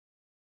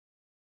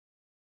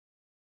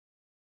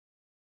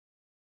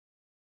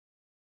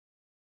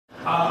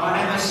My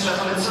name is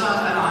Stephan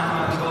Linzner, and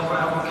I'm a developer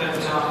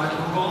advocate at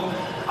Google.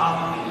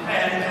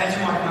 And as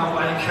you might know,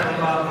 I care a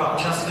lot about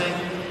testing.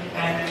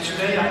 And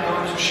today I'm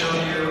going to show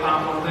you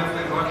what we've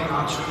been working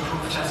on to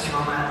improve testing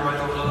on Android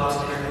over the last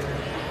year.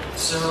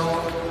 So,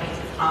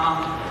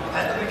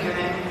 at the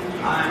beginning,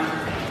 I'm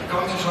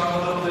going to talk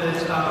a little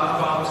bit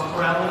about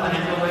Gradle and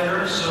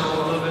Emulators, so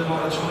a little bit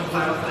more the tooling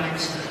side of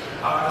things.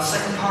 The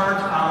second part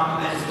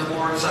is the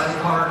more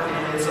exciting part.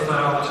 It is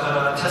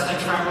about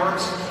testing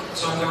frameworks.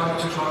 So I'm going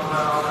to talk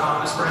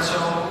about Espresso.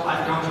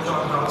 I'm going to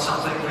talk about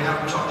something we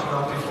haven't talked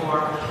about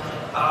before,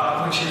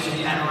 which is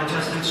the Android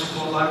testing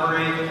support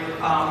library.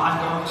 I'm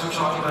going to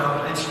talk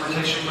about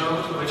instrumentation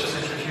mode, which is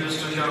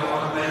introduced to your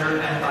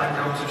automator, and I'm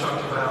going to talk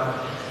about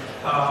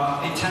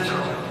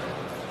Intentional.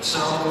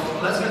 So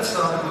let's get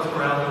started with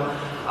Gradle.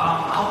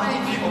 How many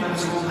people in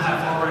this room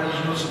have already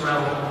used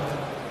Gradle?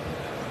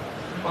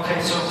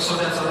 Okay, so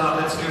that's a lot,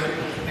 that's good.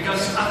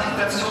 Because I think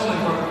that's totally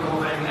where we're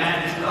moving,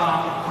 and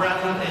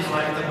Gradle is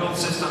like the build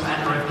system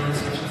Android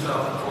needs in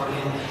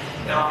 2014.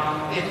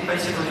 It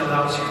basically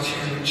allows you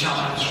to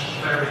challenge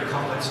very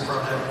complex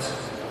projects.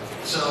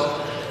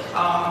 So,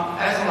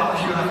 as a lot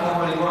of you have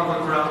already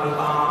worked with Gradle,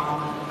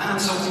 and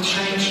so we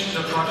changed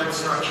the project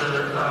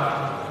structure.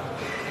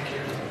 Thank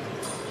you.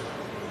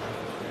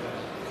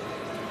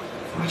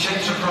 We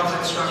changed the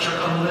project structure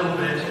a little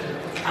bit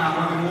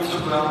when we moved to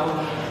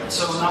Gradle.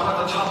 So now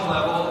at the top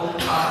level,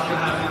 you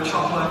have your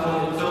top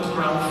level build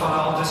Gradle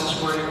file. This is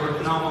where you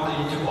would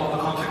normally do all the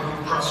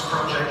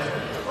cross-project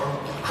or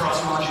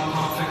cross-module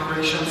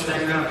configurations. Then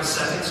you have the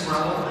settings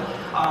Gradle.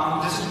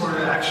 This is where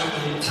you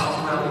actually tell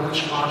Gradle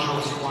which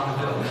modules you want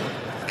to build.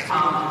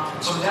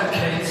 So in that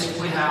case,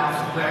 we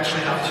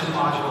actually have two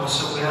modules.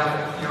 So we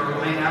have your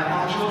main app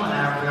module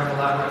and we have the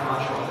library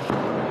module.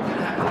 You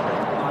can have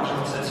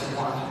modules as you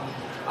want.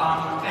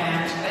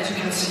 And as you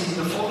can see,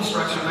 the folder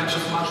structure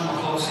matches much more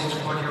closely to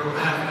what you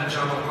have in the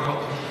Java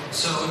world.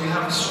 So you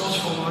have a source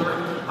folder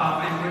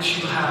in which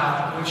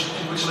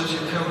lets you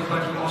code,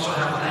 but you also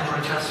have an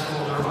Android test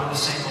folder on the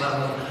same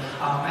level.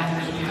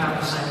 And you have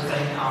the same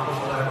thing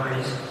for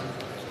libraries.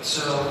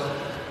 So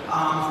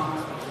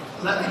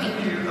let me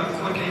give you a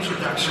quick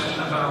introduction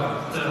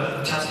about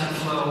the testing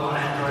flow on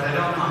Android. I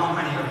don't know how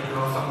many of you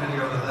are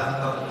familiar with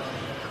that,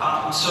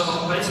 but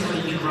so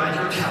basically you write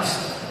your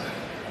test.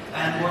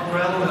 And what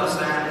Gradle does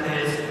then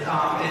is it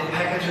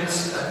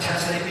packages a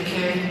test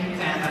APK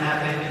and an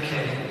app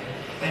APK.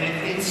 And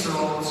it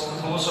installs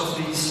both of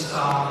these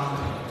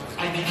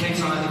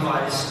APKs on a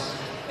device.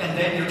 And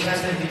then your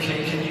test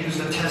APK can use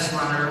the test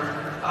runner,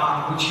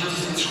 which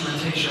uses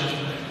instrumentation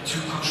to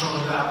control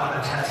your app on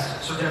a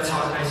test. So that's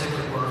how it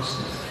basically works.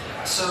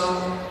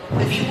 So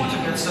if you want to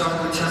get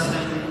started with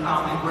testing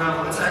in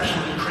Gradle, it's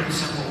actually pretty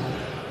simple.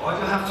 All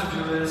you have to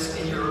do is,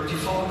 in your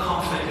default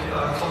config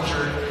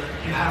closure,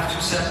 you have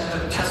to set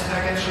the test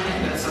package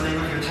name, that's the name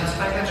of your test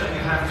package, and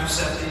you have to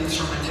set the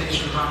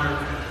instrumentation runner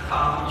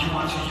you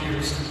want to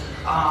use.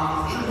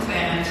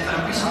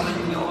 Recently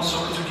we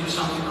also introduced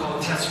something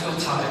called test build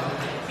type,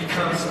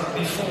 because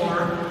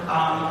before,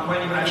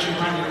 when you actually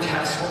run your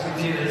test, what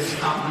we did is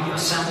we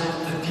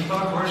assembled the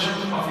debug version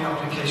of your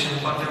application,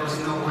 but there was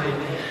no way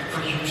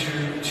for you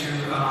to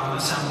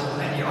assemble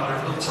any other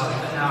build type.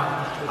 And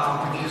now,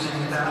 with using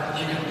that,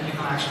 you can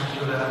actually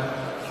do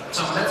that.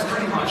 So that's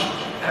pretty much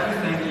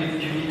everything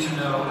you need to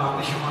know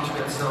if you want to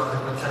get started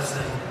with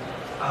testing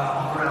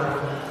on Gradle.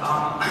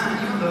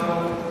 Even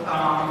though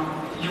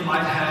you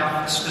might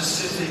have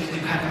specific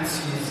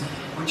dependencies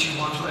which you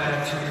want to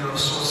add to your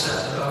source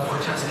set for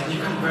testing,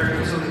 you can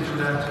very easily do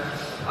that.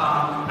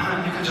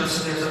 You can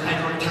just, there's an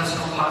Android test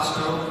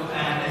composito,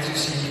 and as you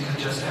see, you can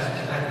just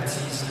add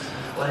dependencies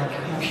like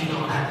Mockito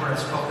and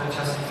Handbrake, public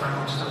testing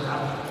frameworks to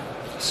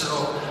that.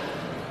 So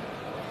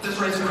this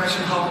raises the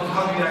question, how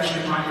do you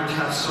actually run your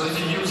tests? So if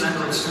you use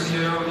Android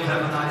Studio, you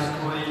have a nice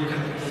GUI, you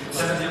can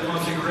set up your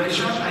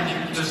configuration, and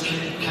you just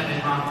can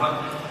it run.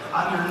 But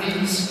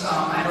underneath,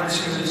 Android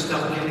Studio is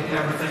delegating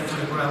everything to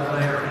the Gradle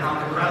layer. And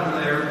on the Gradle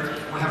layer,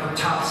 we have a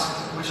task,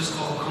 which is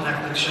called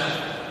connected check.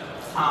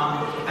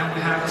 And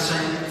we have the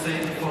same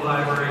thing for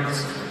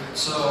libraries.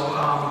 So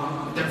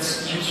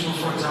that's useful,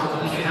 for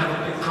example, if you have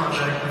a big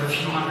project with a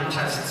few hundred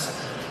tests,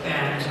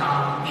 and you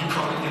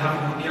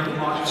have a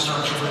module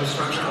structure where you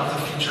structure other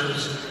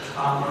features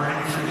or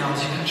anything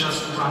else. You can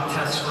just run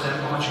tests for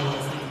that module,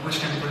 which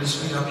can really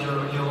speed up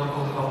your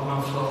local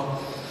development flow.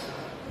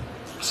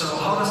 So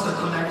how does the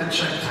connected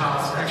check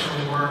task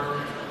actually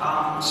work?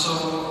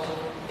 So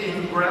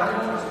in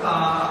Gradle,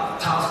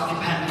 tasks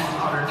depend on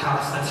other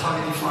tasks. That's how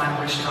you define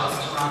which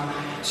tasks to run.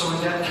 So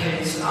in that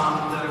case,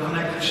 the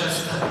connected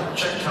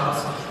check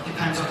task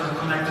depends on the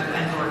connected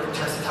Android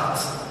test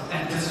task.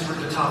 And this is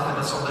really the task that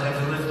does all the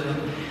heavy lifting.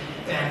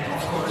 And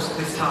of course,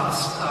 this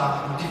task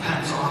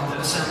depends on the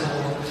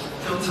assemble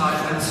build type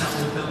and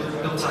assemble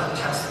build type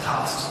test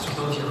tasks to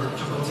build your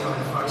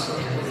device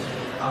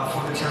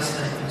for the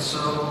testing.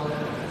 So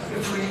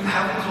if we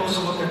have a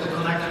closer look at the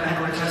connected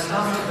Android test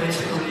task, it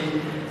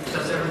basically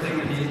does everything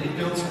we need. It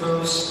builds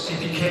those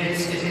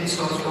APKs, it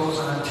installs those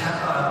on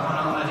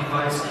a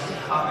device,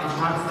 it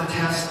runs the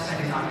test,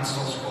 and it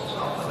uninstalls both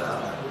after that.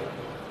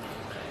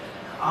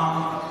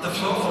 The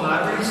flow for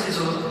libraries is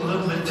a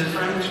little bit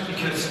different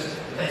because,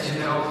 as you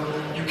know,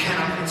 you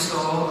cannot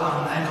install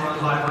an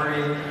Android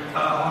library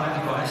on a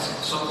device.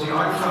 So the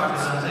artifact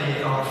is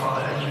an AAR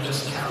file, and you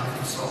just cannot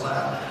install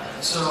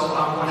that. So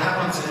what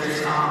happens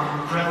is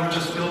Gradle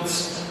just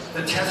builds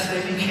the test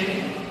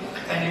APK,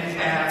 and it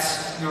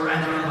adds your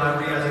Android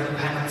library as a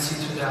dependency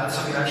to that.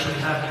 So you actually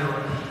have your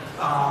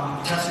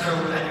test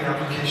code and your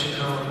application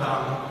code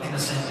in the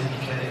same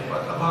APK.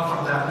 But apart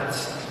from that,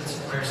 it's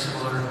very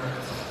similar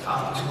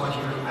to what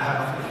you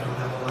have if you don't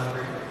have a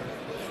library.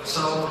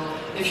 So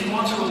if you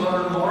want to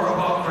learn more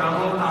about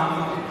Gradle,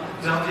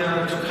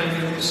 Xavier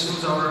Ducrenius,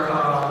 who's our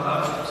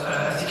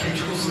SDK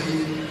tools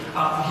lead,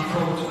 he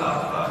wrote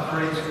a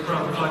great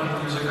Gradle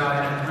plugin user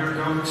guide, and we're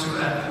going to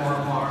add more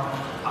and more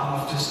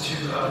of this to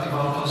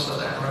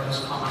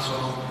developers.nrevs.com as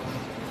well.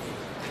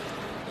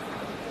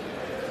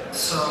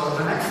 So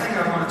the next thing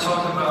I want to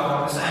talk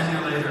about is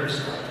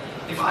emulators.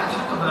 If I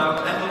talk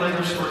about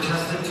emulators for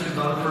testing to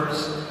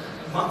developers,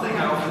 one thing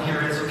I often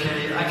hear is,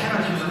 okay, I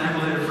cannot use an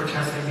emulator for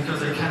testing because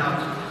they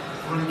cannot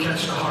really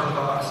catch the hard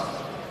bugs.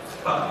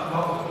 But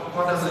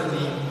what does that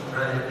mean,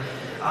 right?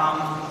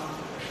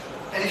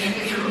 And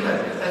if you look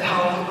at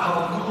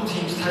how Google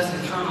teams test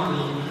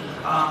internally,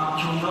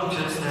 you'll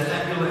notice that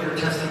emulator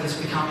testing is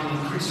becoming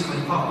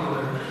increasingly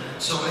popular.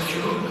 So if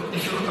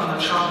you look on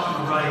the chart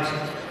on the right,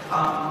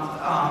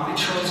 it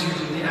shows you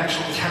the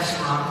actual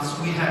test runs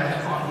we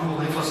had on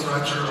Google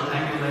infrastructure on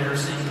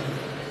emulators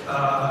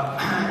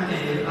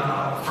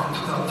from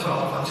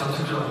 2012 until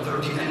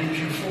 2013. And in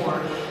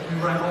Q4, we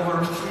ran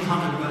over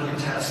 300 million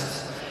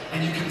tests.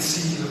 And you can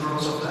see the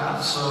growth of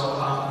that. So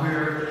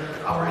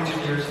our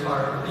engineers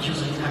are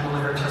using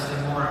emulator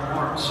testing more and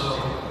more. So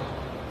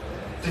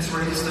this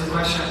raises the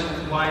question,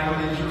 why do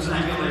they use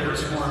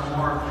emulators more and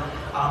more?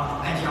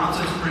 And the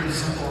answer is pretty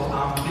simple,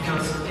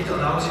 because it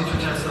allows you to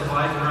test a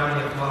wide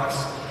variety of bugs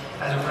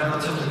at a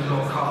relatively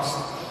low cost.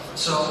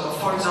 So,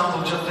 for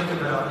example, just think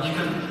about, you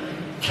can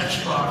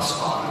catch bugs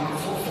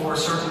for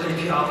certain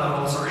API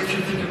levels, or if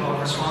you think about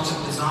responsive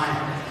design,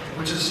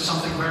 which is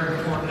something very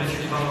important if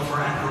you develop for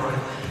Android.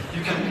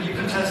 You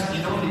can test,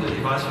 you don't need a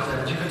device for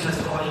that, you can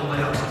test all your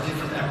layouts of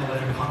different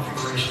emulator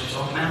configurations.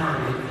 Of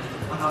memory,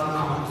 another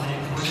common thing,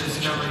 which is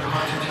generally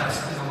hard to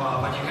test in a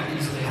while, but you can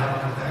easily have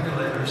it with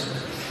emulators.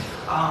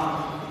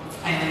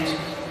 And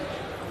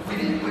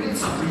we did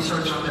some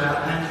research on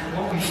that, and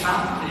what we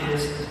found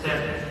is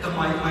that the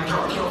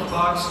majority of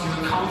bugs you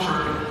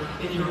encounter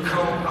in your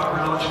code are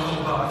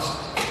illogical bugs,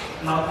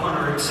 not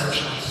pointer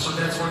exceptions. So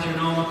that's what you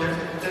know,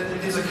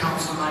 this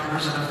accounts to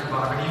 9% of your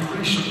bug, and you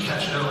really should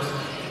catch those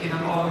in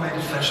an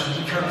automated fashion,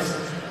 because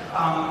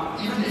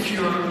even if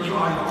you are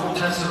your own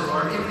tester,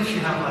 or even if you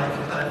have like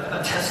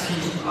a test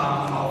team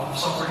of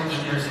software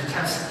engineers in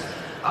test,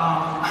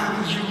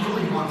 you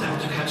really want them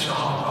to catch the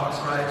hard bugs,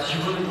 right?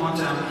 You really want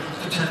them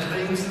to test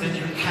things that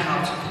you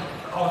cannot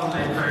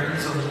automate very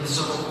easily.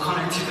 So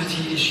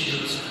connectivity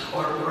issues,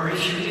 or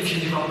if you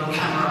develop a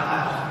camera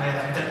app,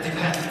 that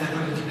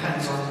really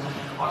depends on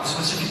a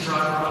specific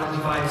driver on a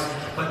device.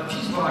 But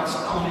these bugs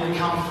only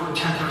account for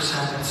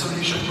 10%, and so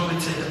you should really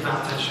take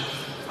advantage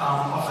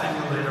of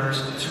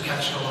emulators to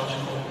catch the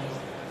logical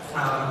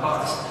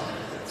bugs.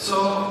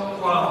 So,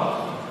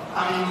 well,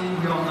 I mean,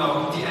 we all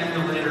know the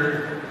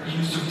emulator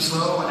used to be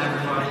slow, and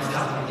everybody's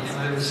telling me the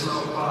emulator is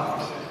slow,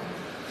 but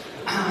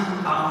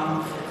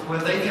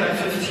with API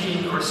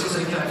 15, or since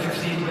API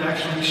 15, we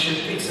actually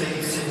ship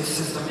x86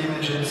 system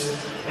images,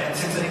 and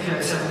since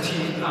API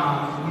 17,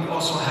 we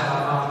also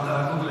have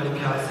the Google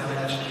APIs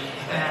image.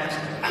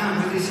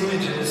 And with these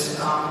images,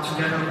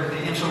 together with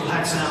the Intel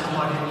Hexam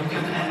plugin, you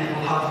can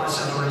enable hardware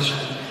acceleration,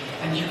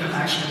 and you can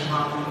actually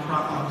run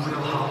on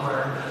real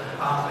hardware.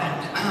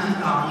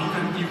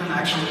 And you can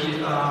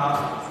actually,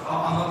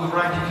 on the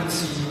right, you can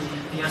see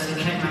the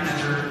SDK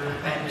manager,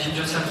 and you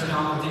just have to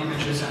download the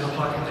images and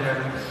plug it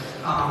there.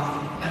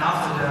 And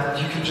after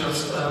that, you can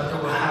just go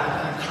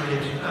ahead and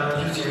create,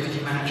 use the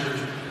APD manager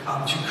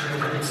to create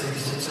an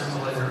x86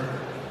 emulator.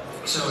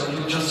 So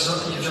you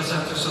just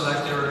have to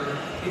select your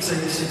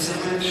x86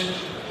 image,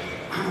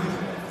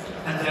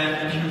 and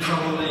then you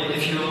probably,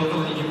 if you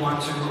locally, you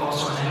want to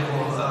also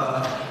enable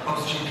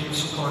host GPU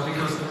support,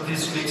 because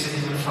this makes it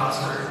even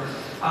faster.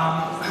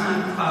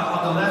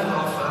 On the left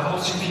of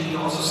host GPU, you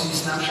also see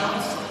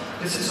snapshots.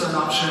 This is an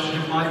option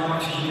you might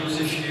want to use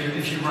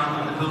if you run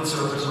on the build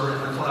servers or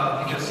in the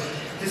cloud, because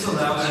this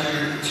allows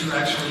you to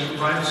actually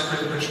write a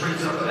script which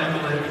brings up the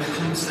emulator in a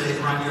clean state,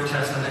 run your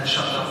test, and then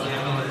shut down the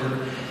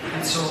emulator.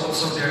 And so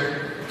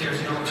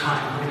there's no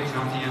time waiting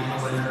on the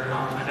emulator,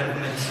 and that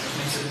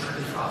makes it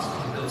pretty fast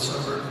on the build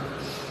server.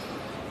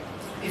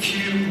 If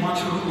you want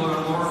to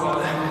learn more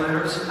about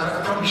emulators,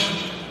 I probably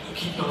should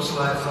keep those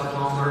slides up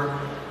longer,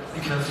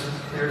 because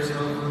there's no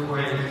good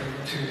way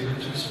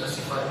to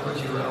specify what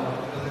URL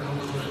in the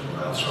Google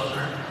URL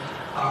structure.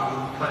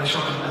 But I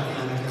showed them at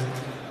the end again.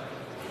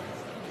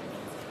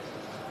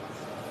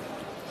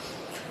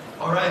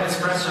 All right,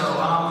 espresso.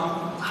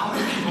 How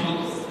many people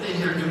in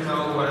here do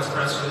know what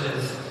espresso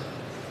is?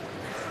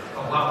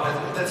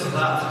 that's a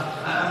lot.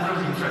 I'm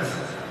really impressed.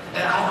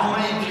 And how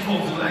many people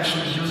do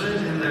actually use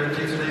it in their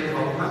day-to-day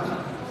development?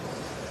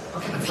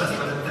 Okay, that's less,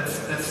 but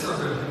that's still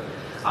good.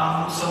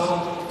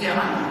 So yeah,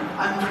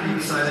 I'm pretty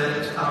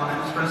excited. In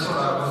Espresso,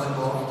 I was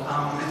involved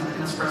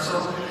in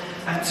Espresso,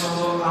 and so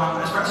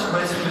Espresso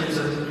basically is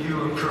a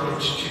new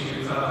approach to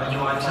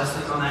UI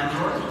testing on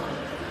Android.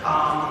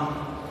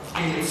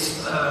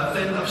 It's a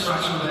thin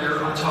abstraction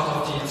layer on top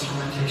of the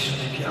instrumentation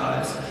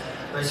APIs,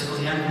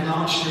 basically, and we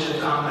launched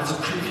it as a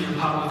preview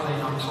publicly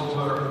in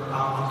October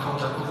on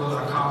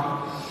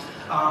code.google.com.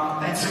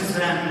 And since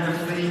then,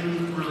 we've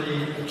seen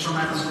really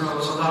tremendous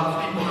growth. So a lot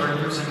of people are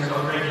using it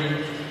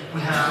already.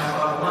 We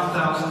have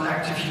 1,000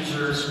 active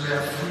users, we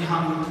have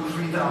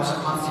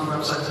 3,000 monthly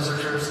website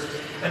visitors,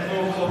 and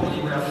more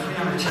importantly, we have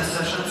 300 test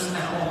sessions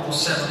and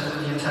almost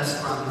 7 million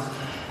test runs.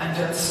 And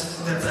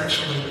that's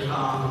actually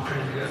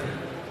pretty good.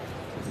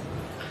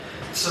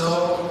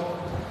 So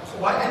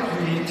why did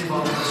we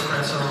develop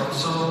Espresso?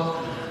 So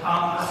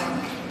I think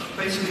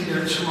basically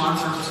there are two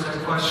answers to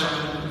that question.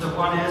 The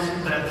one is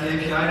that the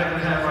API that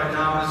we have right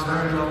now is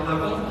very low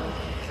level,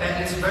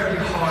 and it's very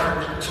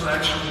hard to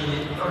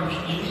actually, or you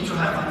need to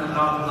have a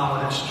lot of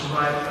knowledge to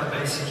write a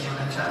basic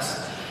unit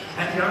test.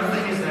 And the other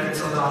thing is that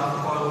it's a lot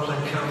of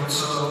boilerplate code,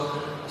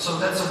 so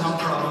that's one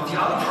problem. The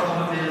other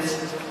problem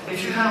is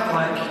if you have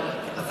like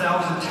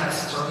 1,000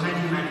 tests or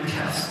many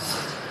tests,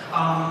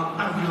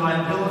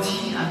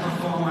 reliability and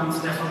performance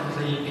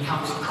definitely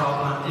becomes a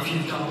problem if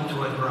you don't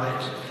do it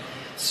right.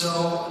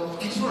 So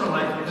these were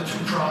like the two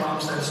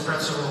problems that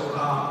Espresso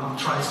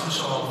tries to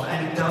solve,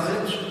 and it does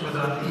it with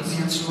an easy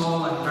and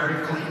small and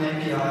very clean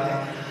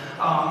API,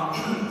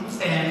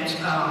 and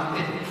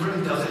it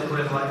really does it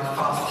with like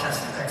fast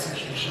test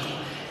execution.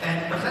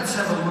 But let's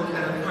have a look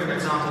at a quick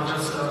example,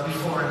 just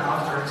before and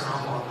after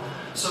example.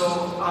 So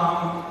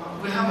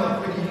we have a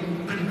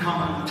pretty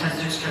common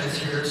test use case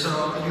here.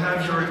 So you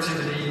have your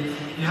activity,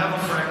 you have a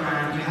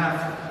fragment, you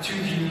have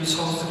two views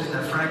hosted in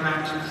that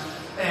fragment.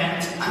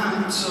 And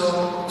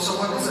so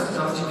what this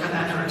does, you can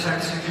enter a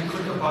text, you can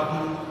click a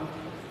button,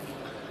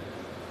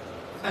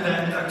 and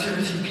then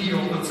activity B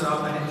opens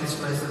up and it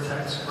displays the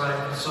text,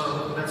 right?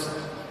 So that's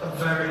a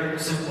very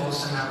simple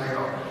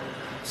scenario.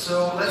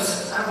 So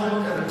let's have a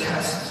look at a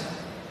test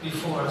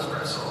before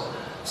Espresso.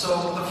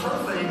 So the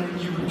first thing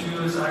you would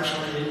do is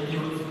actually, you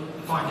would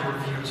find your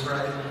views,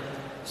 right?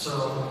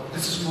 So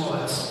this is more or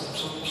less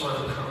sort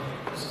of code.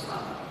 This is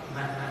not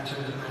meant to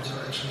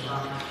actually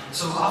run.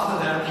 So after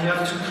that, you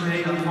have to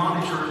create a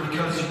monitor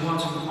because you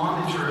want to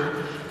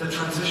monitor the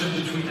transition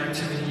between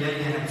activity A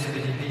and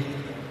activity B.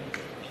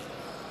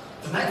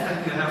 The next thing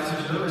you have to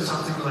do is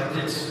something like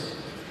this.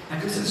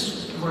 And this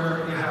is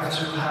where you have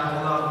to have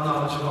a lot of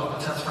knowledge about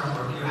the test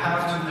framework. You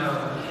have to know,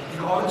 in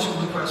order to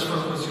request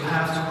focus, you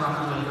have to run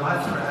on a UI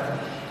thread,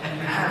 and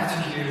you have to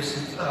use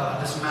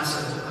this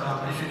method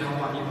if you don't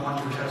want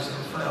your test to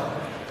fail.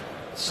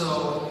 So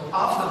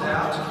after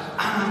that,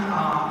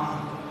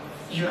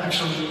 you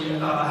actually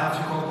have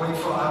to go wait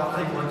for our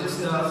thing. What this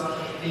does,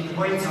 it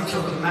waits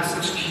until the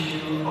message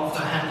queue of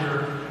the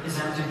handler is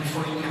empty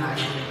before you can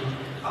actually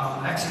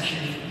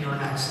execute your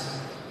next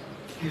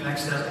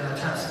step in the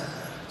test.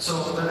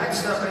 So the next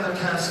step in the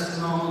test,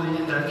 normally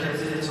in that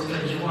case, is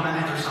okay, you want to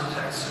enter some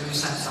text, so you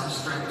send some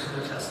string to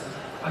the test.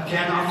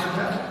 Again, after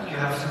that, you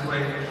have to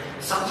wait.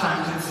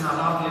 Sometimes it's not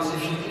obvious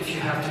if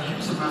you have to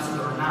use the method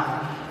or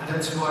not, and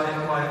that's why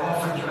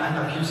often you end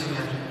up using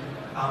it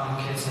in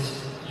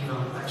cases you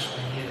don't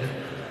actually need it.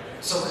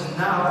 So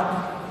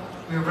now,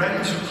 we're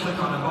ready to click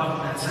on the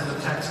button and send the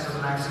text to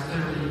the next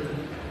activity.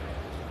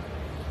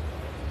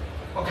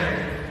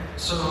 Okay,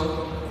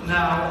 so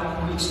now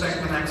we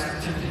expect the next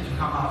activity to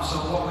come up. So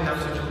what we have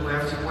to do, we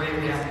have to wait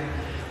again.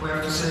 We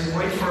have to say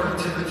wait for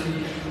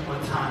activity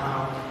with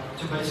timeout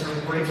to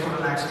basically wait for the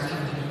next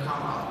activity to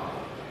come up.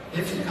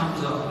 If it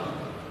comes up,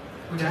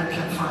 we then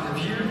can find a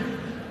view.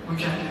 We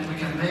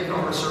can make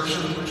our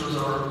assertion, which was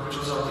our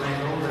main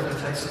goal, that the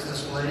text is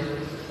displayed,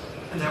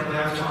 and then we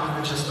have to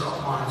unregister our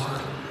monitor.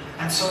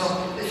 And so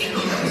if you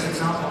look at this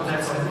example,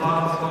 there's a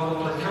lot of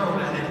boilerplate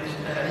code and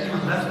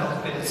even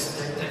left-out bits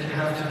that you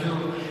have to do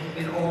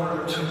in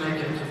order to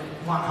make it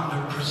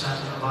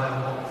 100%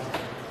 reliable.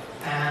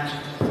 And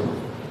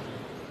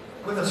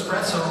with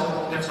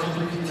Espresso, that's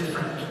completely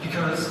different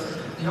because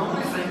the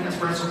only thing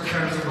Espresso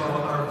cares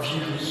about are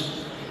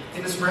views.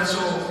 In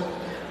Espresso,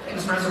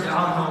 there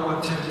are no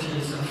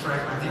activities in a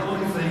fragment. The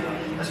only thing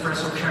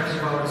Espresso cares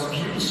about is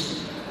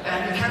views,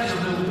 and it cares a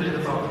little bit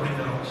about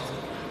windows.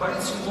 But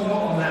it's more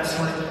or less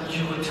like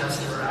you would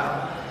test your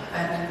app.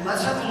 And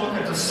let's have a look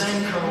at the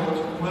same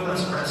code with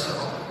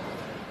Espresso.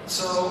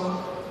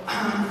 So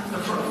the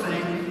first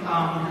thing we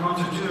want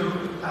to do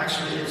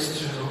actually is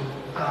to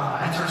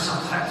enter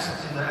some text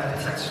in the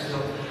edit text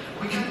field.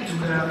 We can do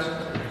that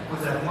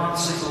with that one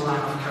single line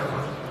of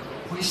code.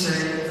 We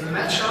say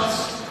match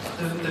us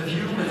the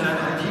view with that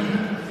ID,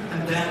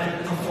 and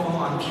then perform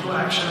on view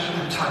action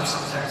and type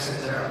some text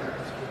in there.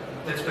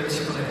 That's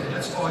basically it.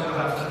 That's all you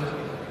have to do.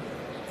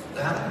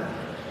 Then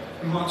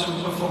we want to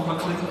perform a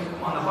click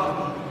on the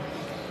button.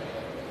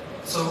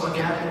 So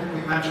again, we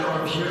match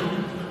our view,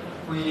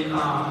 we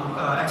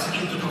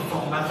execute the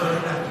perform method,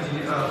 and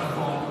we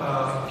perform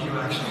view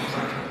action.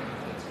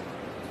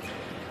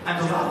 And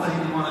the last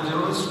thing we want to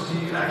do is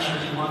we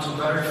actually want to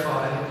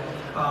verify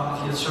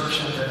the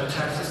assertion that a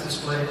text is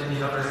displayed in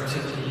the other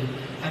activity,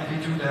 and we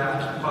do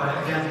that by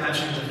again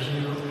matching the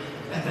view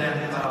and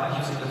then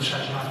using the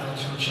check method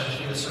to check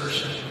the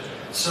assertion.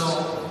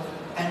 So,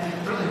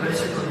 and really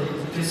basically,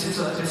 this is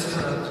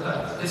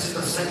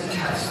the same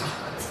test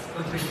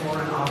with before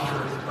and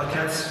after, but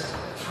that's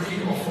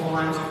 3 or 4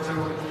 lines of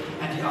code,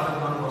 and the other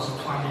one was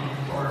 20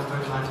 or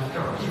 30 lines of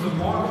code. Even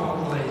more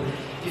importantly,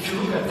 if you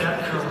look at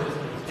that code,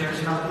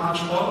 there's not much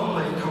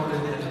overlay code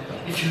in it.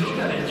 If you look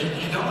at it,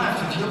 you don't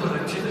have to deal with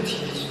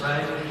activities,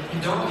 right?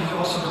 You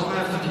also don't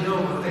have to deal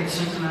with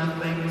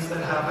asynchronous things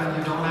that happen.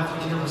 You don't have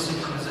to deal with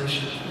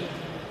synchronization,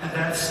 and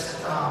that's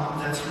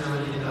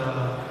really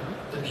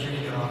the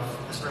beauty of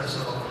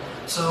Espresso.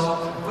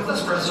 So with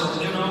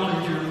Espresso, you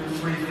normally do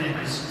 3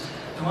 things.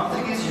 The one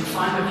thing is you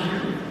find a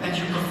view and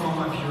you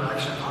perform a view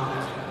action on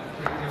it.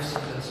 We've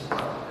seen this,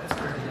 but it's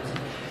pretty easy.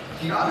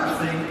 The other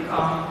thing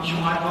you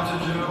might want to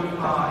do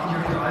in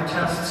your UI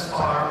tests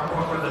are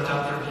work with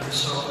adapter views.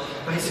 So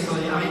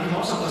basically, I mean,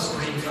 most of the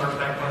screens are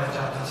backed by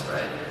adapters,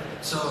 right?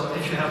 So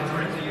if you have a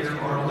grid view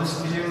or a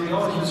list view, we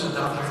all use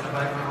adapter in the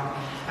background.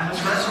 And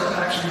Espresso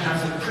actually has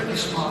a pretty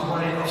smart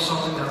way of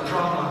solving that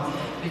problem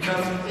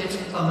because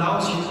it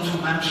allows you to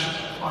match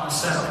on a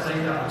set of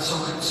data. So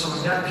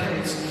in that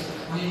case,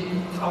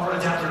 our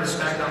adapter is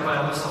backed up by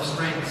a list of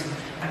strings,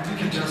 and we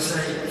can just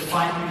say,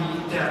 find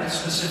me that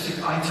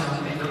specific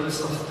item in the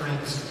list of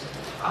strings.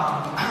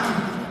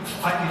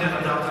 Find me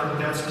that adapter with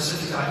that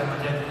specific item,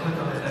 and then click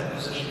on it at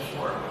position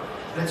 4.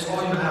 That's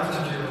all you have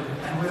to do.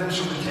 And with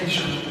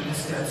instrumentation,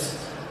 this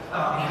gets, you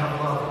have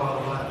a lot of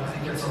bottleneck,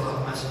 and it gets a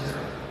lot messier.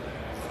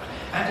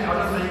 And the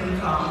other thing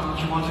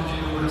you want to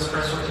do with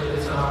Espresso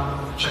is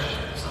check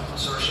some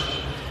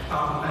assertion.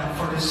 And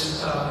for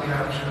this, we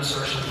have view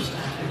assertions,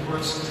 and it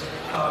works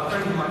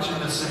pretty much in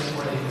the same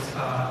way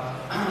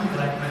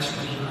like matching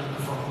the view and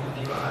performing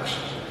the view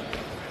action.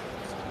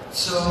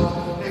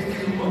 So if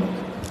you look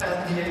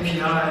at the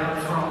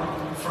API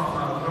from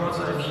a bird's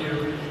eye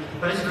view,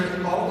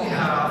 basically all we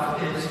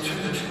have is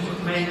the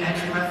 2 main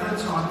entry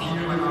methods on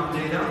view and on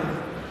data.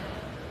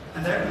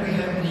 And then we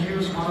have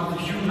used one of the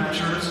view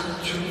measures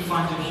to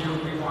find the view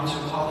we want to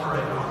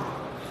operate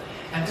on.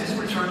 And this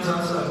returns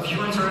us a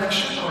view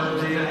interaction or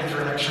a data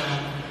interaction.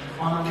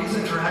 On these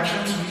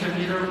interactions, we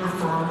can either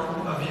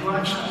perform a view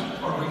action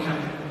or we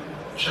can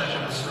check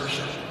an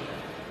assertion.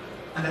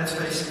 And that's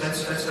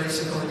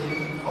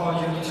basically all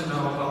you need to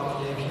know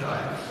about the API.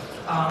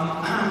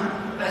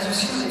 As you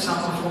see in the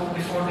example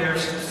before,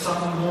 there's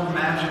some more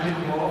magic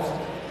involved.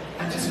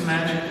 And this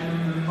magic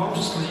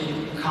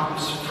mostly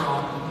comes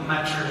from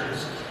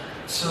measures.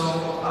 So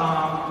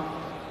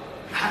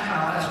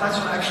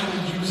Espresso actually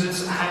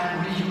reuses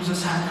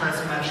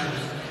hand-pressed measures,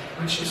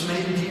 which is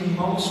maybe the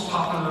most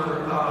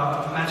popular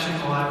matching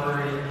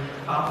library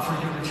for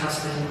unit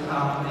testing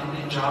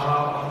in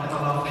Java, and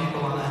a lot of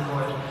people on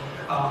Android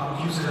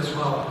use it as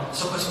well.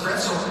 So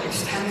Espresso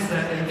extends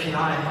that API,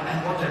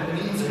 and what that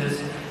means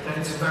is that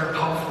it's very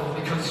powerful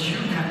because you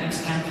can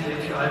extend the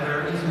API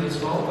very easily as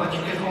well, but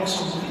you can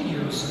also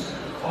reuse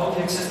all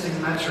the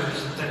existing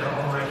measures that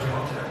are already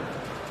out there.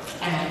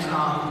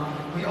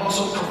 And we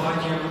also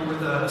provide you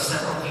with a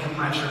set of view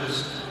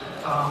measures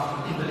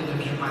in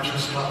the view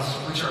measures class,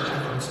 which are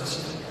Android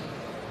specific.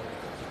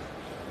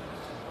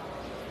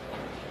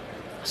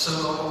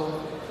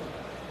 So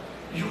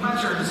view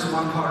measure is the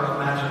one part of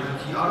magic.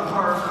 The other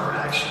part are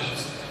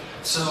actions.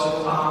 So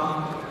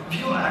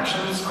view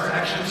actions are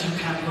actions you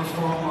can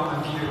perform on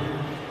a view.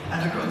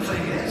 And the good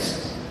thing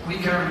is, we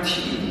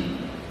guarantee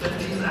that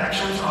these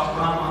actions are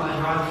run on a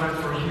UI thread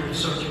for you,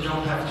 so you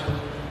don't have to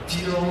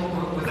deal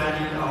with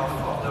any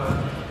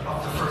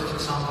of the first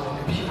example.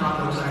 If you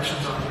run those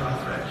actions on a UI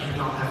thread, you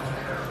don't have to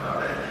care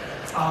about it.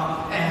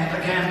 And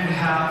again, we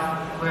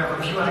have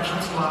a view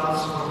actions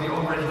class where we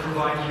already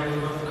provide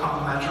you with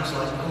common metrics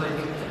like click,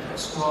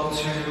 scroll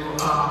to,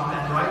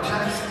 and write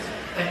text.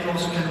 And you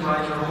also can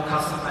write your own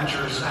custom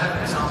measures. I have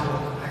an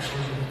example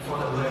actually for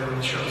the layer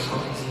which shows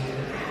how easy it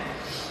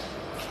is.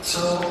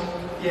 So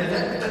yeah,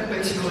 that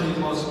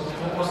basically was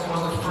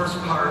the first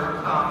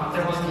part.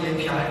 That was the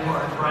API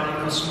part, writing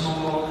a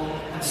small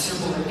and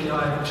simple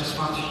API which is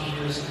fun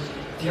to use.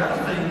 The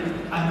other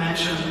thing I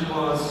mentioned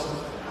was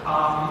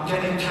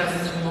getting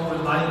tests more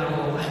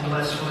reliable and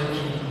less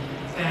flaky.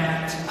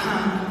 And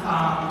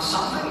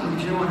something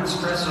we do in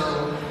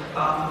Espresso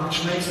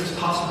which makes this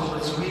possible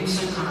is we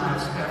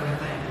synchronize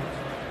everything.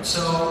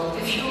 So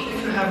if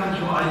you have a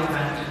UI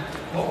event,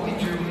 what we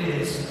do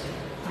is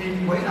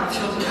we wait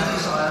until the app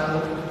is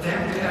idle,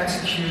 then we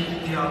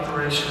execute the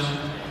operation,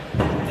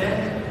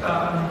 then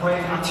we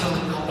wait until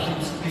it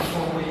completes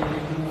before we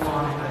move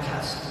on in the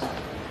test.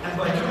 And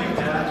by doing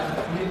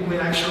that, we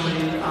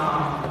actually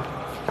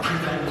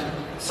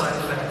prevent side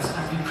effects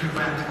and we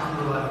prevent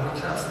unreliable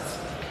tests.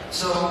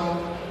 So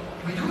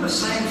We do the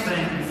same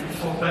thing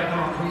for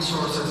background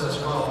resources as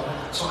well.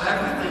 So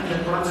everything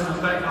that runs in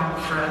a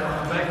background thread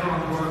on a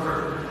background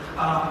worker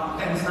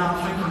and is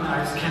not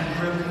synchronized can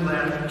really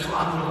lead to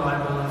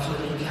unreliable and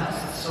flaky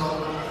tests. So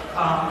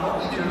what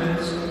we do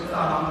is,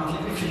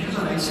 if you use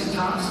an async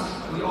task,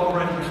 we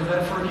already do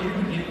that for you.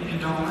 You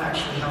don't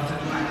actually have to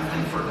do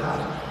anything for that.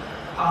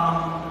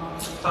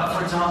 But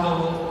for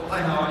example,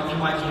 I know you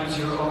might use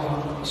your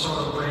own sort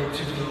of way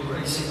to do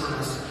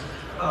asynchronous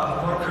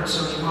workers.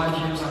 So you might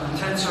use an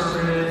intent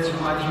service, you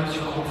might use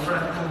your own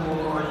thread pool,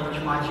 or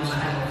you might use a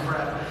handle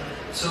thread.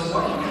 So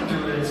what you can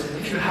do is,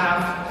 if you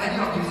have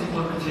any of these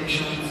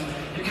implementations,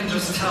 you can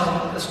just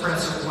tell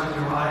Espresso when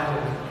you're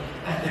idle.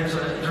 And there's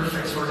an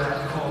interface for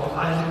that called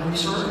idle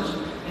resource.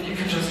 And you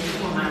can just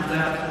implement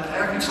that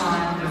every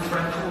time your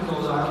thread pool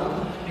goes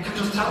idle. You can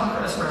just tell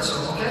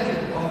Espresso,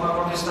 okay, all my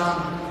work is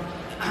done.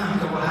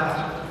 Go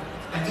ahead.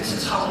 And this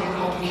is how we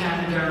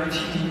can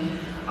guarantee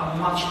a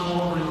much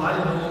more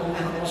reliable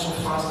and also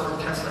faster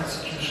test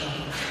execution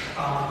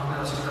with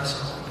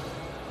Espresso.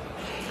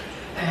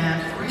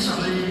 And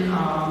recently,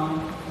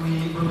 we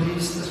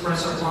released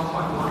Espresso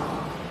 1.1.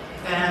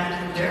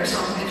 And there are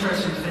some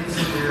interesting things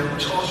in there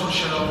which also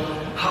show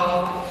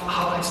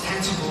how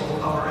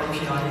extensible our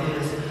API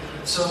is.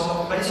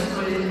 So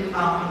basically,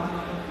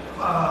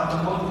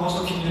 most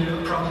of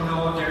you probably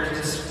know there's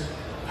this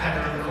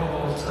pattern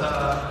called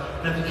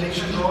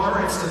navigation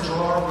drawer. It's the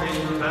drawer where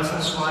you bezel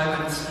swipe,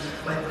 and it's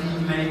like the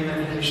main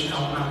navigation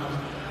element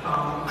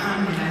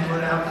in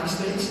Android app these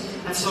days.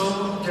 And so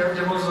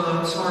there was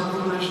a smart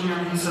Google engineer,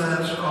 and he said,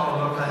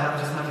 oh look, I have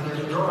this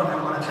navigation drawer and I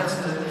want to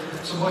test it.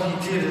 So what he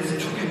did is, it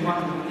took him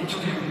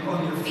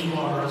only a few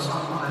hours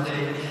on a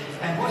day.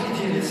 And what he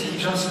did is he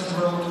just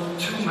wrote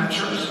 2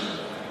 measures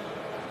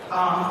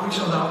which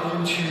allow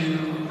you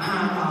to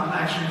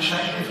actually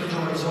check if the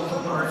drawer is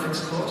open or if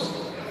it's closed.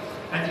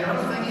 And the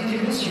other thing he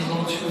did is he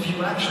wrote 2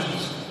 view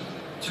actions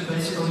to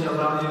basically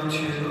allow you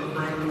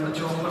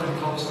to open and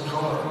close the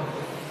drawer.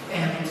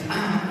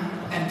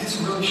 And this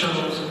really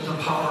shows the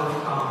power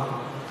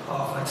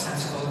of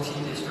extensibility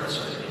in the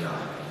Espresso API.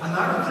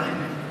 Another thing,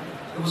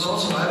 it was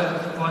also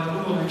added by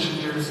Google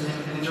engineers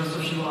in just a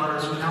few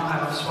hours. We now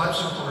have swipe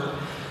support.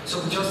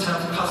 So we just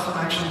have custom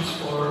actions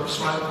for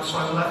swipe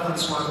left and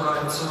swipe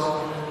right.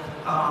 So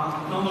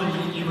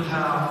normally you would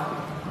have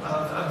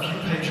a view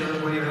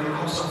pager where you have a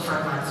host of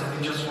fragments and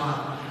you just want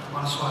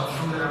to swipe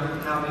through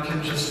them. Now we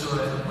can just do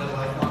it with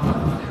like one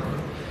line of code.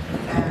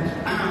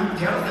 And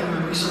the other thing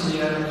we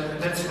recently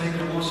added, that's maybe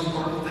the most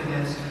important thing,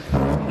 is we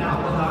now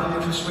allow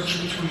you to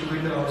switch between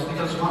windows,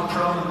 because one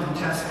problem in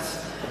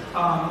tests,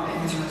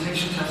 in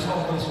instrumentation tests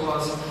always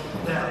was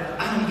that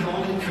you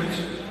only could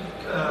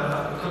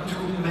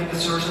make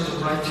assertions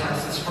of right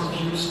tests for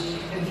use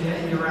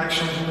in your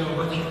actual window.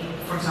 But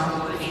for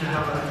example, if you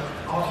have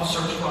an auto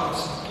search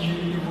box,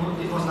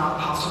 it was not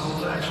possible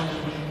to actually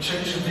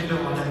change the window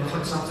and then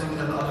click something in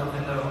the other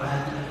window.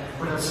 And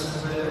with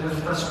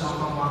Espresso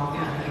 1.1, we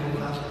enable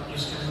that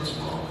use case as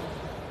well.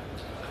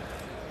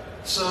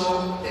 So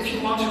if you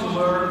want to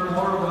learn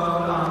more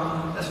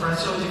about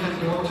Espresso, you can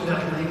go to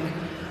that link.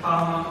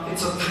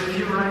 It's a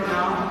preview right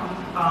now.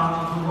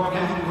 We're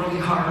working really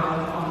hard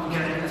on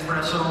getting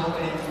Espresso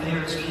in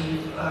ASP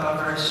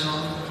very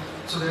soon.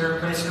 So there are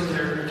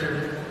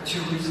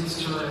 2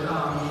 reasons to it.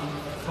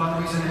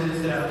 One reason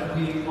is that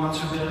we want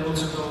to be able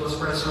to build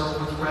Espresso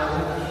with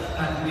Gradle,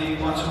 and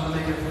we want to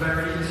make it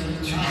very easy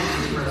to use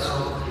Espresso.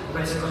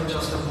 Basically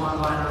just a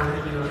one-liner,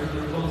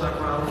 you build that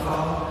Gradle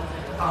file.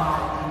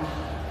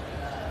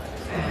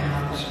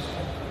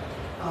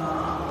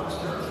 What was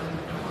the other thing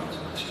I wanted to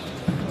mention?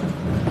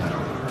 I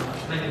don't remember.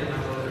 Maybe I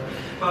remember later.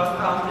 But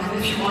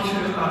if you want to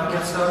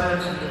get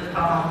started,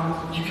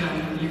 you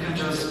can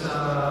just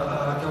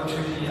go to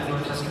the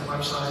Android Test Kit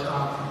website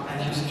and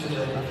use it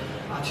today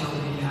until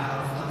we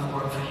have done the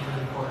work for you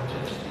and imported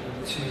it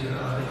to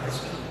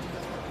ASP.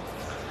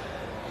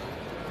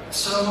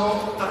 So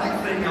the next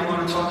thing I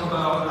want to talk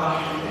about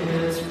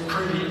is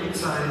pretty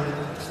exciting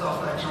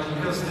stuff actually,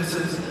 because this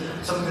is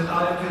something that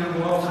I've been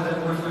involved in, that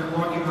we've been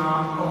working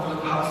on over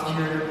the past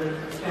year,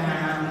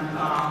 and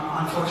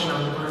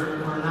unfortunately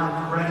we're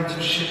not ready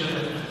to ship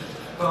it.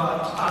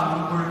 But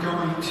we're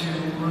going to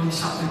release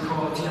something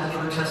called the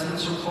Android Testing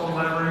Support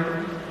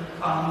Library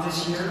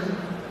this year.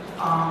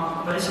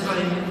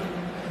 Basically,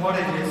 what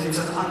it is, it's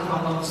an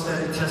unbundled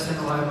static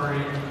testing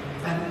library.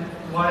 And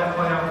why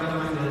are we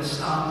doing this?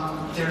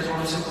 There's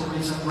one simple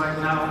reason. Right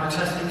now, the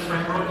testing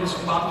framework is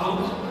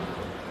bundled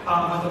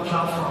with the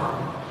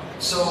platform.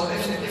 So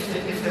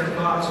if there are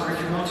bugs, or if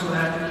you want to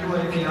add new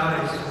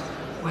APIs,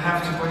 we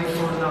have to wait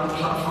for another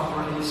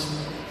platform release.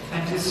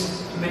 And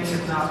this makes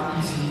it not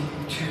easy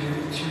to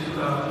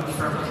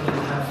fabricate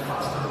and have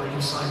faster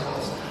release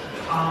cycles.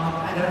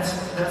 And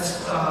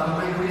that's the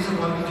main reason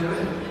why we do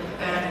it.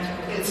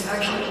 And it's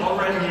actually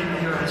already in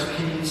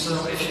ASP,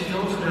 so if you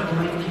go to that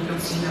link, you can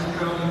see an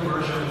early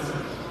version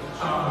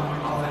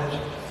of it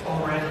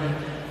already,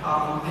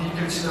 and you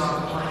can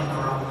start playing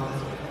around with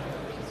it.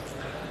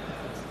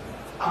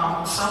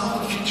 Some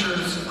of the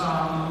features in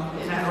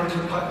Android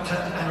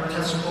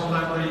test support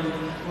library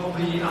will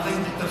be, I think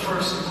the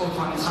first important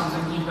one is something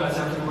you guys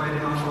have been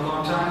waiting on for a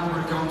long time.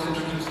 We're going to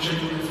introduce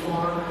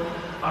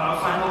JUnit4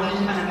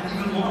 finally, and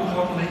even more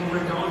importantly,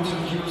 we're going to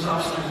use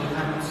upstream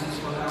dependencies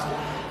for that.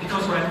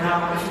 Because right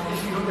now, if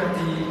you look at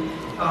the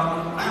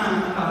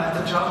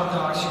Java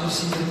docs, you will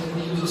see that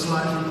we use a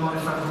slightly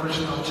modified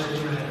version of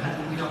JUnit,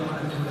 and we don't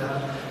want to do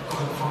that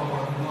going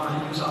forward. We want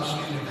to use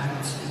upstream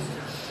dependencies.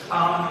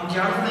 The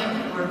other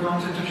thing we're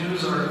going to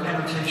introduce are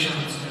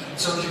annotations.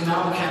 So you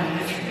now can,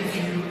 if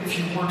you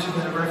want to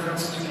get a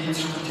reference to the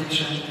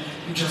instrumentation,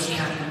 you just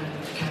can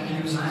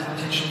use an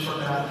annotation for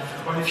that.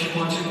 Or if you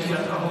want to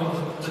get a hold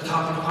of the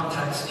target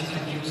context, you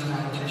can use an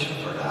annotation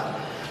for that.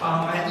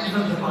 And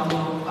even the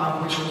bundle,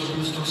 which was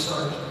used to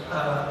start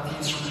the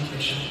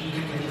instrumentation, you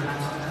can get your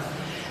hands on that.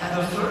 And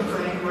the third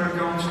thing we're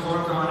going to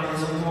work on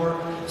is a more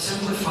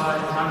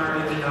simplified runner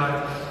API.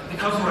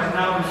 Because right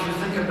now, if you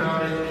think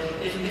about it,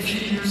 if you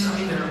use, I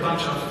mean, there are a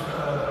bunch of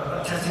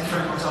testing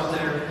frameworks out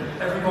there.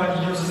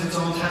 Everybody uses its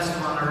own test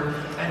runner,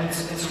 and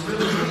it's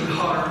really, really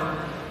hard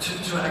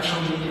to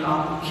actually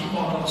keep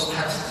all those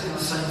tests in the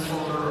same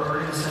folder or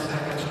in the same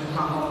package and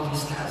run all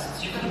these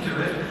tests. You can do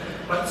it,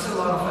 but it's a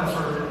lot of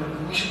effort,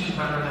 and we should be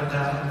better at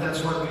that. And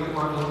that's why we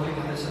are looking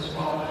at this as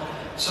well.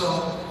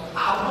 So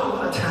how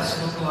will a test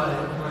look like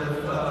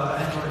with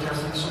Android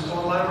testing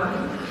support library?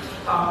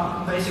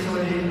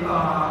 Basically, I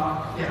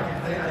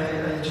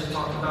just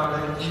talked about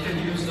it. You can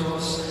use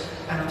those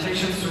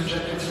annotations to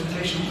inject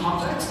instrumentation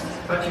context,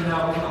 but you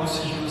now can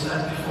also use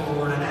add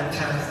before and add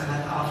test and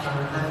add after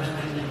and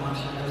everything you want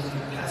to use in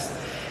your test.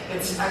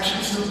 It's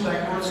actually still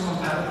backwards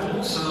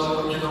compatible,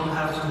 so you don't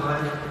have to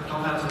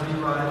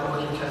rewrite all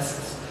your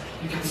tests.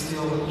 You can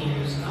still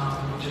use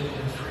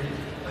JUnit3,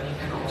 but you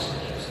can also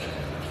use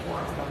JUnit4.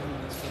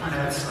 And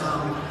that's a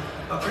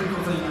pretty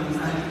cool thing, and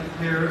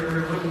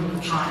we're really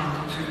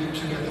trying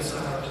to get this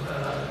out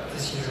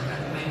this year,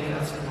 and maybe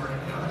that's been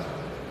working out.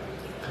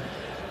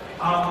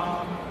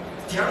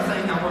 The other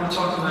thing I want to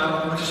talk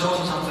about, which is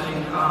also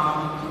something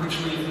which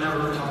we've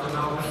never talked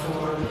about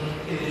before,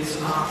 is,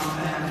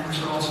 and which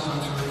we're also going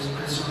to raise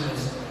pretty soon,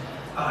 is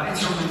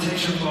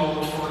instrumentation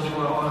mode for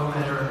your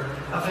automator.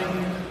 I think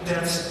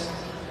that's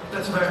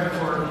very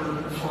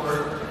important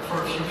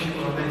for a few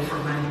people, or maybe for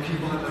many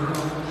people in the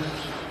room.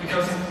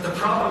 Because the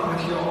problem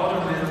with your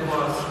automator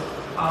was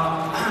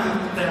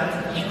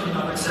that you could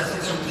not access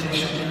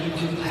instrumentation and you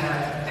didn't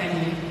have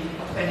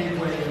any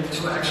way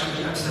to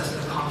actually access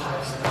the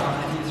context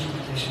on any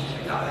instrumentation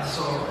API.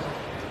 So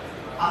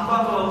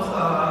unbundled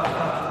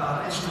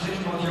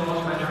instrumentation mode your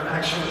automator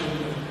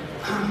actually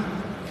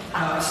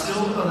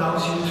still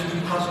allows you to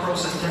do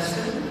cross-process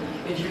testing.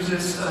 It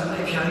uses an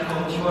API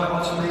called UI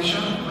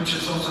automation, which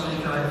is also an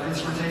API of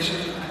instrumentation.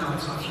 I know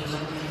it's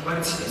confusing, but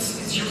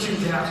it's using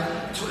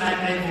that to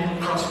enable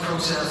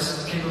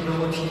cross-process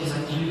capabilities,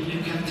 and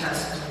you can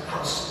test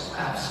cross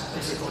apps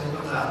basically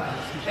with that.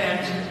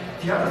 And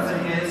the other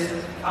thing is,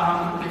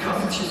 because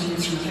it's using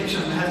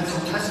instrumentation and has its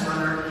own test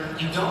runner,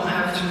 you don't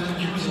have to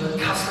use a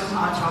custom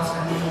RTask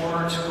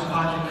anymore to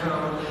compile your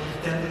code,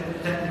 then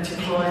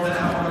deploy the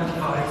app on a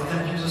device,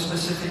 then use a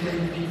specific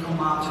APP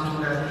command to do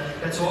that.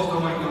 That's all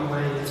going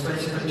away. It's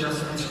basically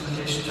just an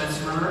instrumentation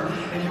test runner,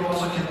 and you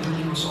also can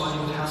reuse all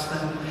your tests.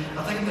 And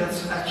I think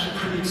that's actually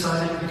pretty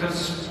exciting,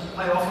 because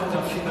I often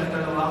get feedback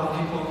that a lot of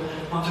people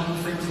want to do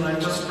things like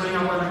just bring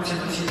up an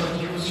activity but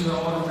use your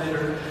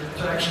automator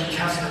to actually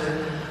test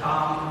it,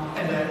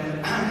 and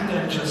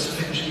then just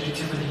finish the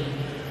activity.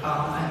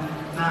 And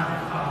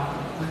now,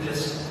 with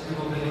this, we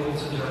will be able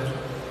to do it.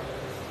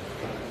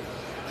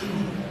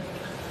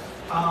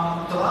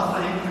 The last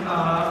thing I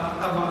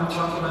want to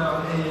talk about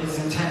is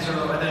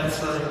Intento, and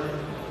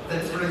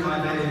that's really my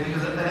baby,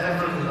 because I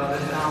really love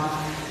it.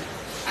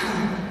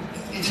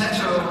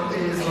 Intento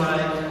is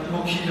like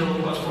Mockito,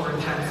 but for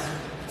intent.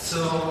 So,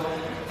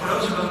 for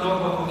those who don't know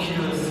what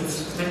Mockito is, it's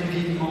maybe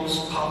the most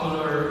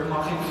popular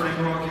mocking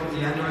framework in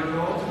the Android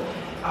world,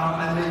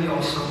 and maybe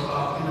also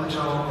in the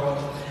Java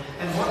world.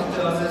 And what it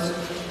does is,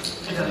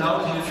 it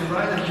allows you, if you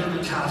write a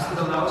unit task, it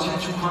allows you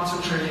to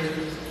concentrate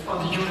on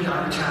the unit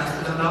item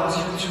task. It allows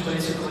you to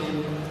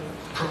basically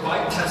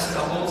provide test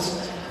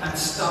doubles and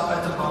stop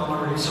at the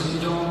boundary. So you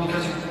don't,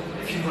 because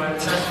if you write a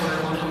test for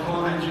one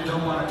component, you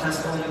don't want to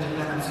test all your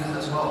dependencies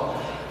as well.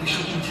 They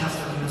should be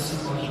tested in a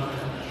single unit.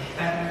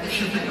 And if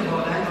you think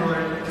about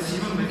Android, this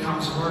even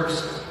becomes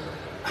worse.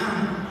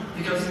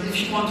 Because if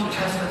you want to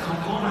test a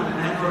component in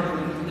Android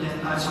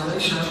in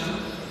isolation,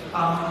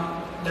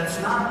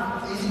 that's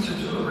not easy to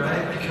do,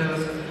 right?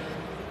 Because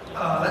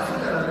let's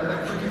look at a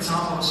quick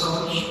example.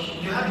 So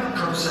you have your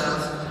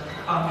process,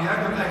 you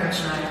have your package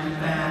name,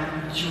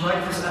 and you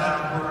write this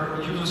app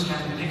where users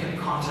can pick a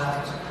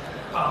contact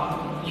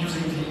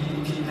using the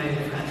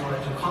native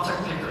Android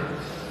contact picker.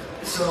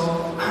 So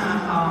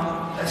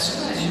as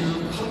soon as you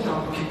click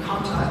on pick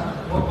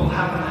contact, what will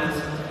happen is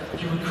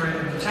you will create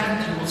an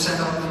intent, you will send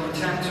out the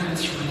intent to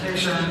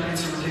instrumentation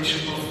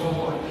will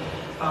forward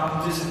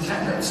this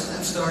intent and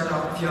start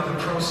up the other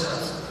process.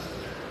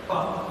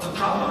 But the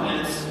problem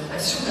is,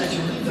 as soon as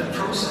you leave that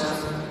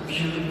process,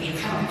 you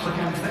cannot click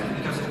anything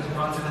because it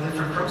runs in a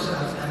different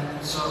process.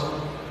 And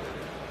so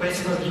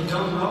basically you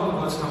don't know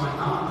what's going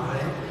on,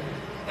 right?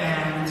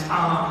 And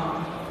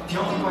the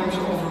only way to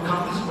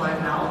overcome this right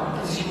now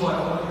is UI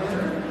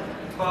Automator,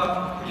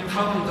 but you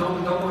probably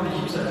don't want to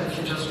use that if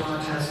you just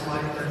want to test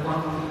like that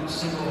one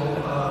single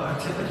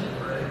activity,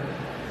 right?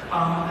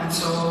 And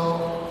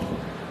so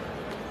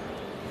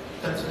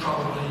that's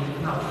probably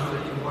not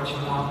really what you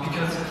want,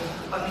 because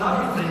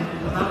another thing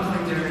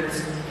there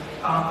is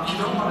you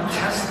don't want to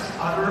test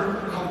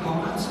other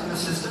components in the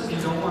system.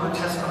 You don't want to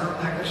test other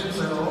packages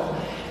at all.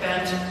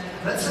 And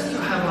let's say you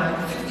have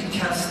like 50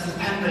 tests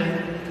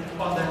depending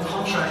on that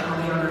contract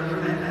on the other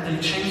unit, and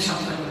they change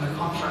something in the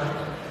contract.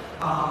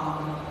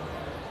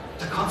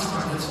 The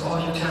consequence is all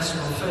your tests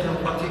will fail,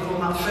 but they will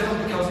not fail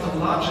because the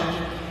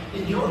logic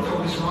in your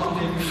code is wrong.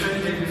 They will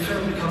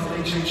fail because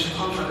they changed the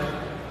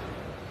contract.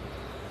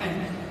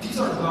 And these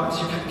are bugs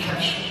you can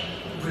catch,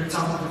 for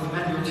example, with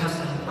manual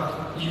testing,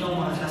 but you don't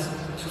want to test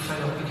it to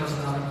fail because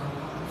another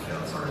component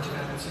fails or a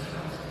dependency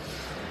fails.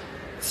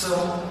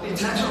 So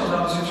Intento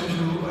allows you to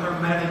do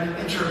hermetic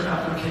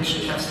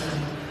inter-application testing.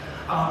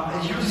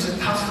 It uses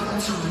a custom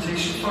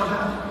instrumentation for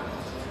that.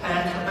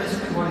 And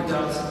basically what it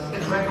does,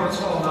 it records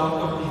all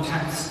outgoing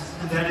intents,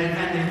 and then it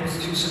enables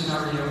two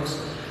scenarios.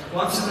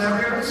 One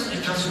scenario is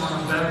you just want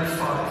to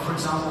verify. For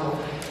example,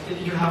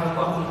 you have a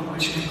button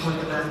which you can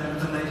click and then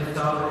the native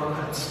dialog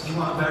opens. You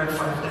want to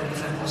verify if that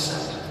intent was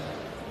sent.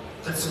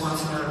 That's one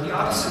scenario. The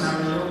other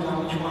scenario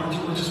you want to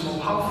do, which is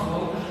more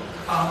powerful,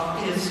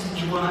 is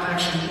you want to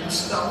actually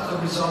stop the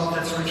result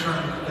that's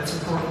returned. That's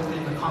important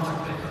in the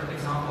contact picker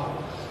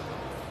example.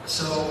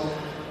 So,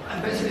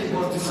 and basically it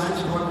was designed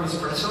to work with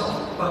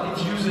Espresso, but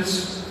it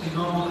uses the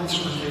normal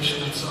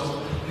instrumentation, and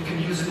so you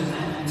can use it in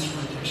any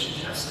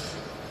instrumentation test.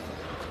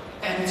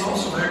 And it's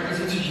also very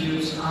easy to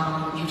use.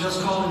 You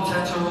just call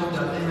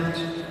intento.init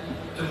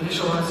to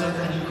initialize it,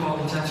 and you call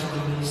intento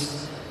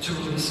release to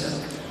release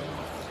it.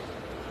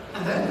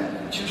 And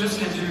then you just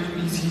can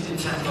do easy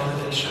intent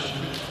validation.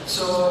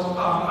 So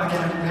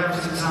again, we have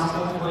this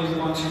example where you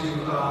want to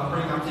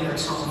bring up the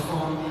external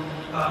phone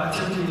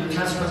activity in your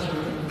test, but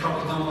you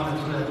probably don't want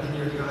to do that in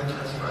your UI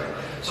test, right?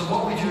 So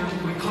what we do,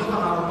 we click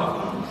on our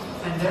button,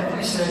 and then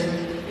we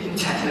say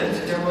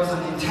intended. There was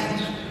an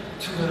intent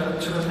to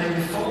the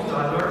native phone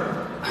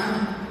dialer,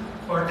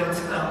 or that's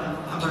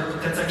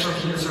that's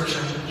actually the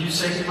assertion. You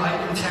say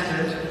I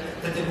intended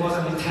that there was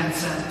an intent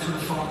sent to the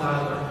phone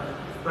dialer.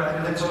 Right,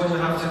 and that's all you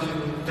have to do.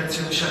 That's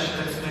your check.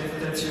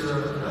 That's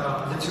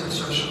your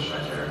assertion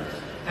right there,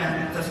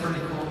 and that's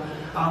pretty cool.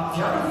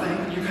 The other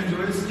thing you can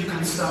do is you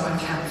can stop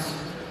intents.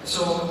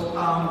 So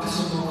this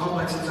is a more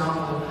complex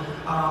example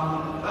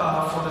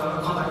for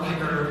the contact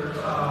picker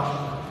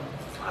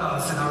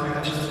scenario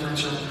I just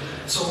mentioned.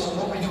 So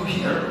what we do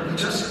here, the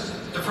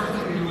first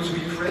thing we do is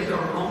we create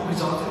our own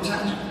result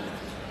intent,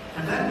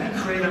 and then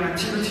we create an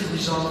activity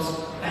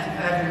result and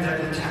add in that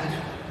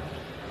intent,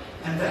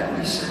 and then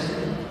we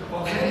say,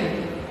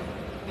 okay,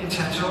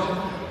 intento,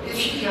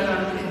 if you get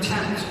an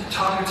intent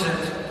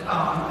targeted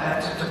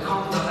at the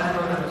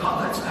Android and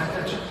contacts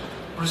package,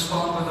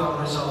 respond with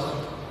our result.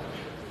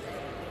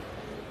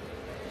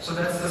 So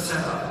that's the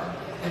setup.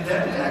 And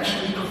then we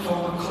actually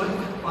perform a click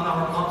on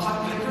our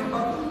contact picker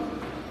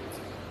button.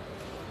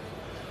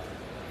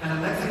 And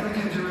the next thing we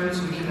can do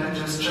is we can then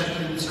just check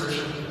the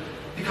insertion.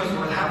 Because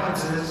what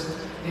happens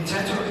is,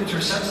 intento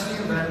intercepts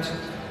the event,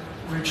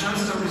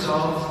 returns the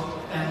result,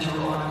 and your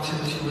own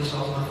activity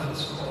result method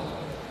is called.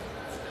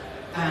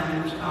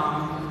 And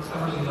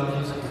I really love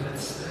using it.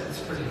 It's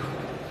pretty cool.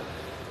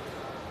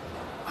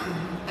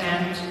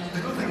 And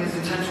the good thing is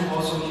Intento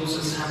also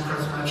uses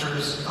handpress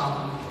measures,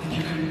 and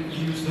you can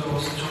use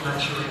those to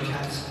match your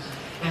intents.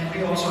 And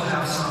we also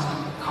have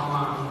some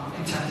common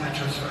intent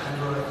measures for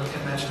Android. You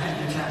can match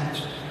any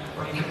intent,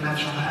 or you can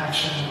match on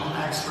action, on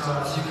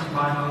extras. You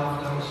combine all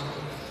of those.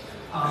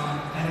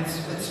 And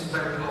it's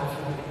very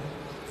powerful.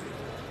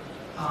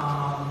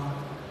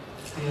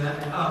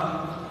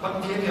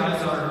 But the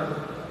APIs are,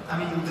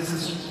 this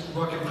is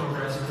work in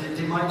progress.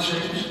 They might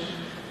change,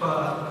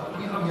 but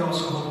we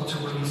also hope to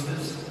release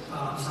this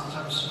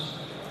sometime soon.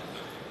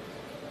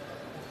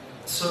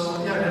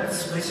 So yeah,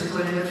 that's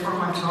basically it for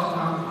my talk.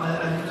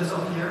 I leave this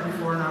up here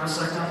for another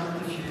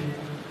second if you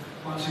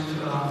want to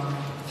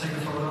take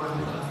a photo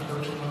and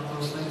go to one of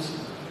those things.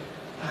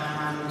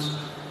 And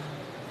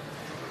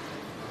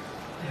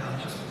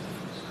yeah, just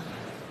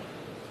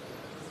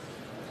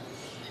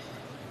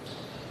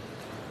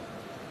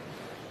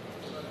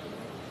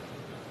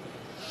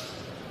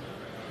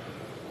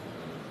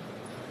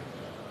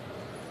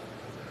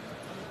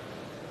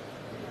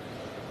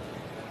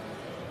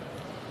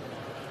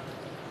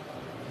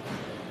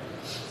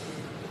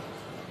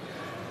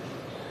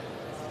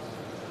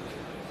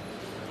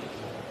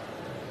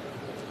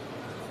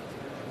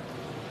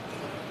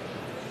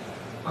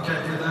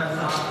okay, with that,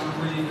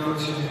 we go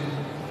to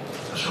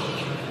a short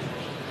Q&A.